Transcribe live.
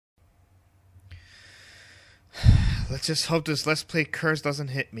Let's just hope this Let's Play curse doesn't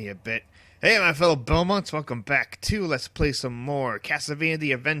hit me a bit. Hey, my fellow Belmonts, welcome back to Let's Play some more Castlevania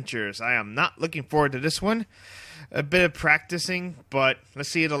The Adventures. I am not looking forward to this one. A bit of practicing, but let's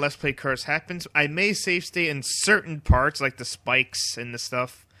see if the Let's Play curse happens. I may save state in certain parts, like the spikes and the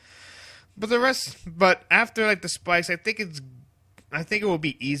stuff. But the rest, after like the spikes, I think it will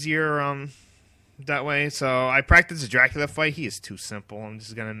be easier that way. So I practiced the Dracula fight. He is too simple, I'm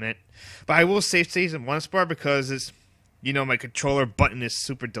just gonna admit. But I will save states in one spot because it's, you know, my controller button is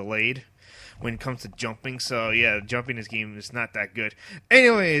super delayed when it comes to jumping. So yeah, jumping this game is not that good.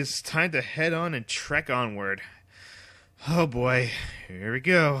 Anyways, time to head on and trek onward. Oh boy, here we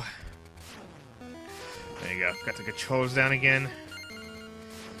go. There you go. Got the controllers down again.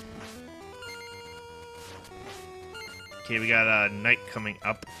 Okay, we got a night coming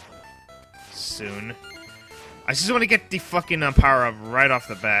up soon. I just want to get the fucking power up right off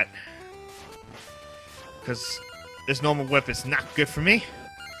the bat, because this normal whip is not good for me.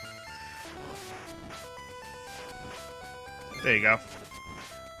 There you go.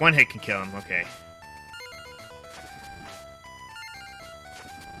 One hit can kill him, okay.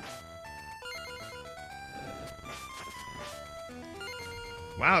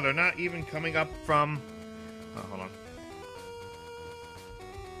 Wow, they're not even coming up from... Oh, hold on.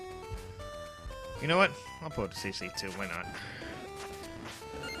 You know what? I'll pull up the CC too, why not?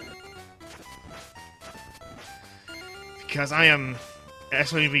 Because I am...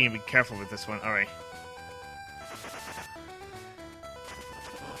 Actually, being be careful with this one. Alright.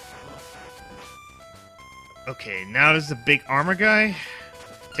 Okay, now there's the big armor guy.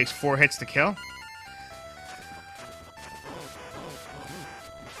 Takes 4 hits to kill.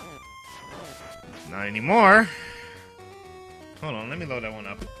 Not anymore. Hold on, let me load that one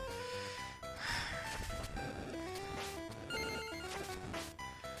up.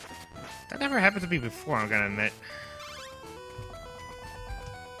 That never happened to me before, I'm gonna admit.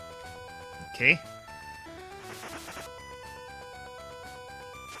 Okay.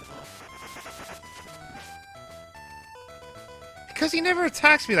 Because he never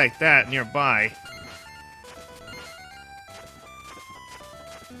attacks me like that nearby.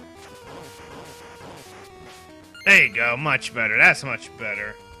 There you go, much better. That's much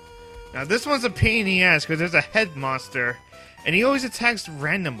better. Now this one's a pain in the ass because there's a head monster, and he always attacks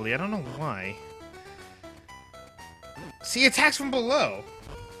randomly. I don't know why. See, he attacks from below.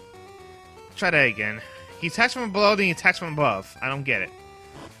 Try that again. He attacks from below, then he attacks from above. I don't get it.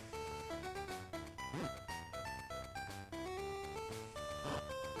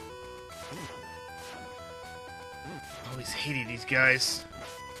 Always hated these guys.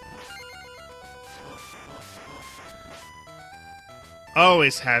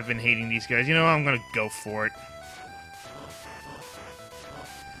 Always have been hating these guys. You know what? I'm gonna go for it.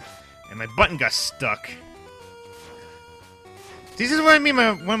 And my button got stuck. This is what I mean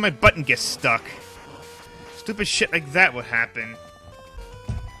when my button gets stuck. Stupid shit like that would happen.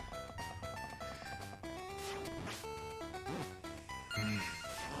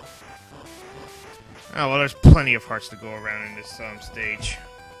 Oh, well, there's plenty of hearts to go around in this stage.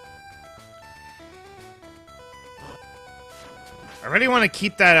 I really want to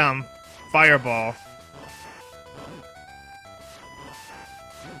keep that, fireball.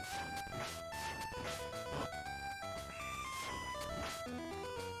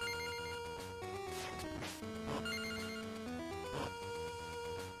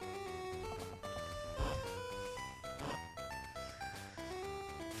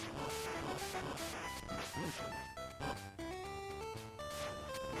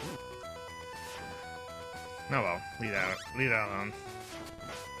 Oh well, leave that alone.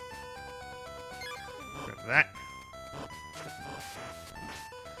 Grab that.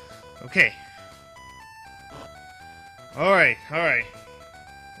 Okay. Alright.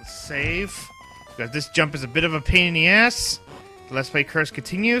 Let's save. Because this jump is a bit of a pain in the ass. The Let's Play curse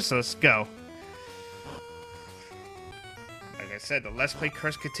continues, so let's go. Like I said, the Let's Play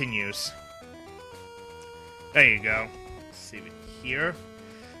curse continues. There you go. Let's save it here.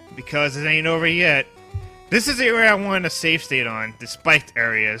 Because it ain't over yet. This is the area I want to save state on, the spiked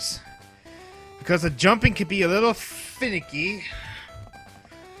areas. Because the jumping can be a little finicky.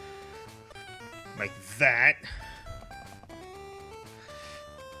 Like that.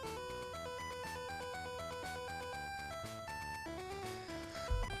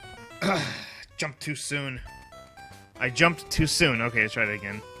 Jumped too soon. I jumped too soon. Okay, let's try that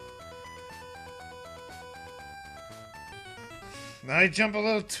again. I jump a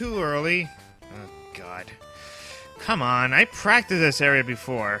little too early. Oh, God. Come on, I practiced this area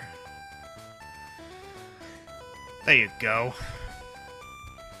before. There you go.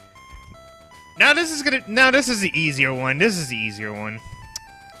 Now this is gonna. Now this is the easier one. This is the easier one.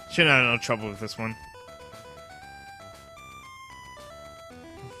 Shouldn't have no trouble with this one.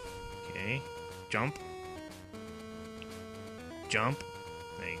 Okay, jump, jump.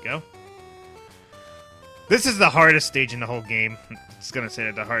 There you go. This is the hardest stage in the whole game. It's gonna say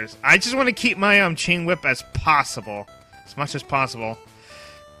that the hardest. I just want to keep my chain whip as possible, as much as possible.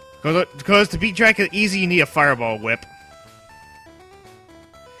 Because to beat Dracula easy, you need a fireball whip.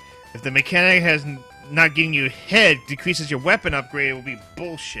 If the mechanic has not getting you hit decreases your weapon upgrade, it will be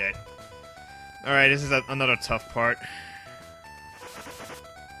bullshit. Alright, this is another tough part.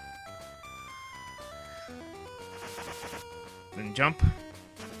 Then jump.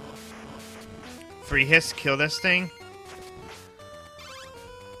 Free hiss, kill this thing.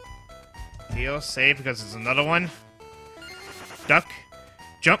 Heal, save because there's another one. Duck.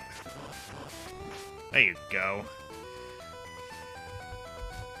 Jump. There you go.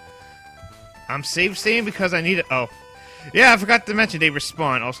 I'm save staying because I need it. Oh. Yeah, I forgot to mention they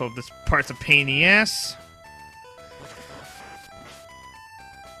respawn. Also, this part's a pain in the ass.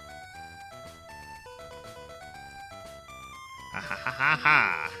 Ha ha ha ha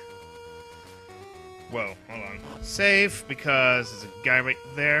ha. Whoa, hold on. Save because there's a guy right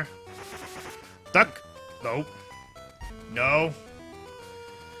there. Duck. Nope. No.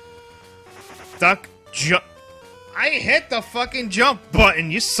 Duck. Jump. I hit the fucking jump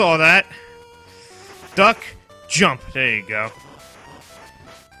button. You saw that. Duck. Jump. There you go.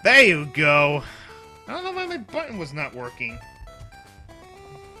 There you go. I don't know why my button was not working.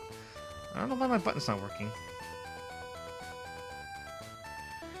 I don't know why my button's not working.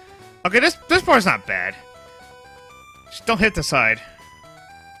 Okay, this part's not bad. Just don't hit the side.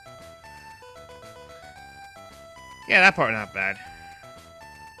 Yeah, that part not bad.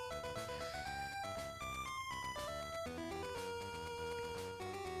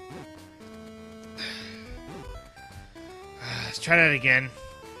 Let's try that again.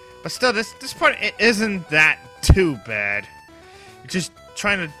 But still, this part isn't that too bad. You're just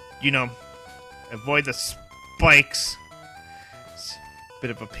trying to, you know, avoid the spikes. It's a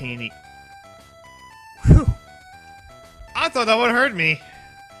bit of a pain. Whew. I thought that would hurt me.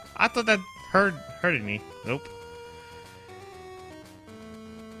 I thought that hurted me. Nope.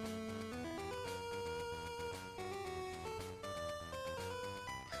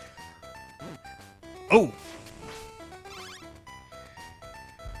 Oh!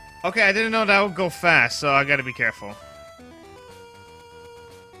 Okay, I didn't know that would go fast, so I gotta be careful.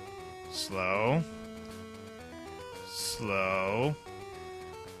 Slow. Slow.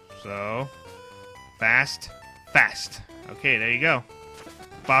 Slow. Fast. Fast. Okay, there you go.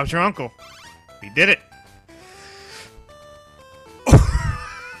 Bob's your uncle. We did it.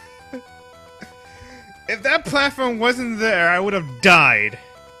 If that platform wasn't there, I would have died.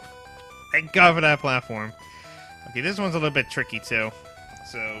 Thank God for that platform. Okay, this one's a little bit tricky too.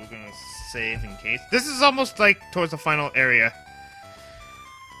 So we're gonna save in case. This is almost like towards the final area.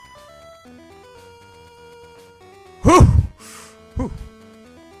 Whew! Whew.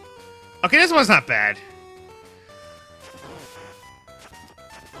 Okay, this one's not bad.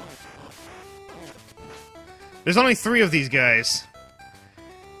 There's only 3 of these guys.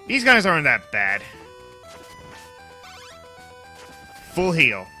 These guys aren't that bad. Full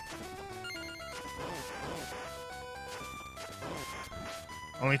heal.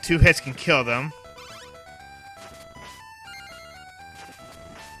 Only 2 hits can kill them.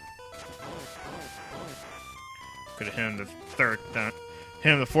 Could have hit him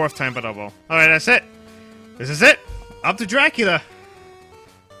the 4th time, but oh well. Alright, that's it. This is it. Up to Dracula.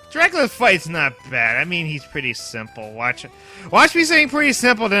 Dracula's fight's not bad. I mean, he's pretty simple. Watch me saying pretty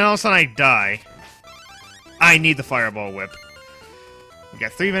simple, then all of a sudden I die. I need the fireball whip. We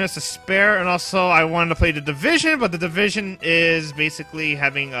got 3 minutes to spare, and also I wanted to play the Division, but the Division is basically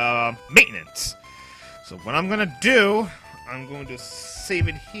having maintenance. So what I'm gonna do, I'm going to save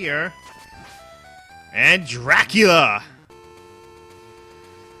it here. And Dracula!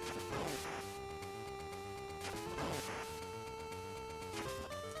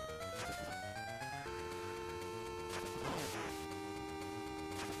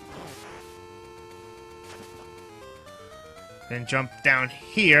 Then jump down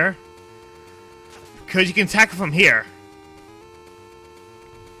here. Because you can attack it from here.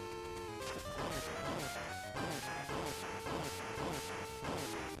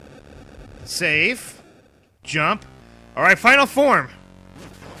 Save. Jump. Alright, final form.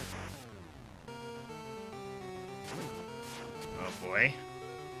 Oh boy.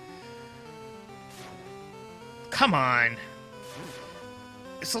 Come on.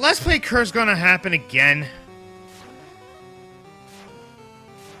 Is the Let's Play curse gonna happen again?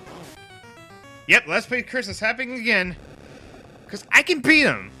 Yep, Let's Play Curse is happening again. Because I can beat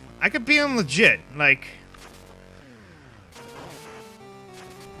him. I can beat him legit. Like...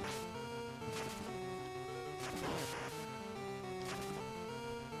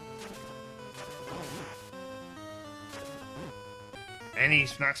 And he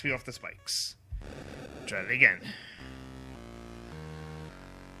knocks me off the spikes. Try it again.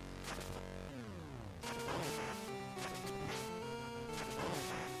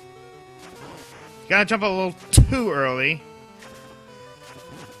 Gotta jump a little too early.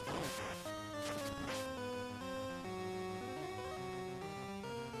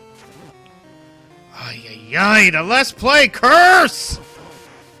 Ay, ay, ay, the Let's Play Curse!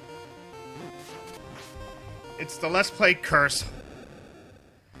 It's the Let's Play Curse.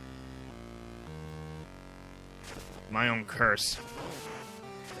 My own curse.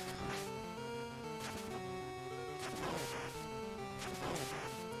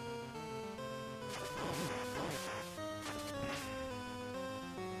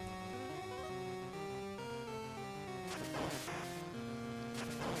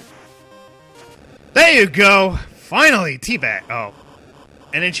 There you go! Finally! T-Bat! Oh.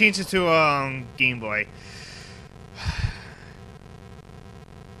 And then change it to, Game Boy.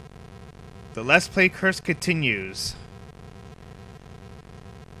 The Let's Play Curse continues.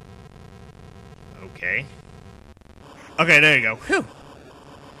 Okay. Okay, there you go. Whew!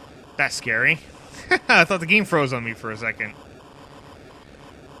 That's scary. I thought the game froze on me for a second.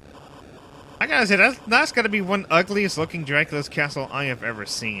 I gotta say, that's gotta be one ugliest looking Dracula's castle I have ever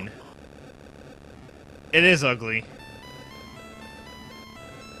seen. It is ugly.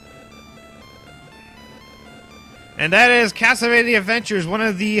 And that is Castlevania Adventures, one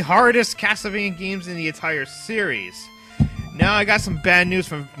of the hardest Castlevania games in the entire series. Now I got some bad news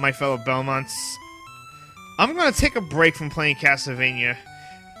from my fellow Belmonts. I'm going to take a break from playing Castlevania.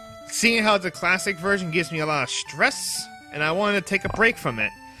 Seeing how the classic version gives me a lot of stress, and I wanted to take a break from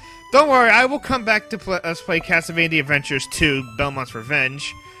it. Don't worry, I will come back to play Castlevania Adventures 2, Belmont's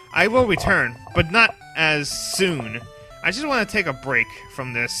Revenge. I will return, but not as soon. I just want to take a break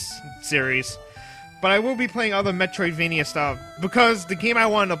from this series. But I will be playing other Metroidvania style, because the game I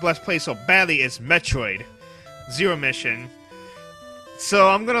wanted to Let's Play so badly is Metroid Zero Mission. So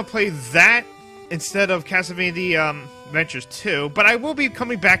I'm going to play that instead of Castlevania Adventures 2, but I will be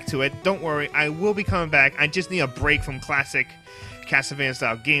coming back to it. Don't worry, I will be coming back. I just need a break from classic Castlevania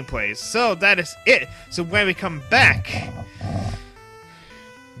style gameplays. So that is it. So when we come back,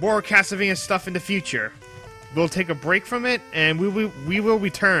 more Castlevania stuff in the future. We'll take a break from it, and we will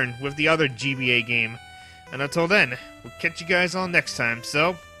return with the other GBA game. And until then, we'll catch you guys all next time.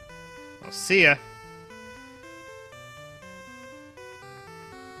 So, I'll see ya.